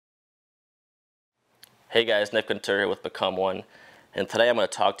Hey guys, Nick Ventura here with Become One, and today I'm going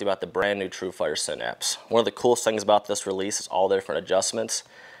to talk to you about the brand new TrueFire Synapse. One of the coolest things about this release is all the different adjustments.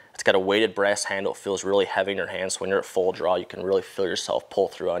 It's got a weighted brass handle. It feels really heavy in your hands, so when you're at full draw you can really feel yourself pull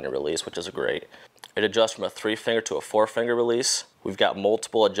through on your release, which is great. It adjusts from a 3-finger to a 4-finger release. We've got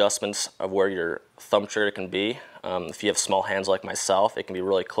multiple adjustments of where your thumb trigger can be. If you have small hands like myself, it can be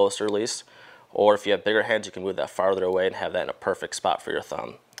really close to release, or if you have bigger hands you can move that farther away and have that in a perfect spot for your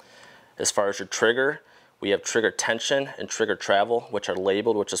thumb. As far as your trigger, we have trigger tension and trigger travel, which are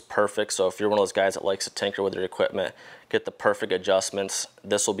labeled, which is perfect. So if you're one of those guys that likes to tinker with your equipment, get the perfect adjustments,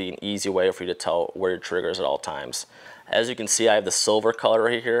 this will be an easy way for you to tell where your trigger is at all times. As you can see, I have the silver color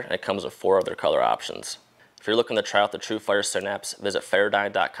right here, and it comes with 4 other color options. If you're looking to try out the TrueFire Synapse, visit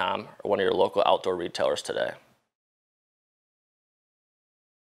Fairdyne.com or one of your local outdoor retailers today.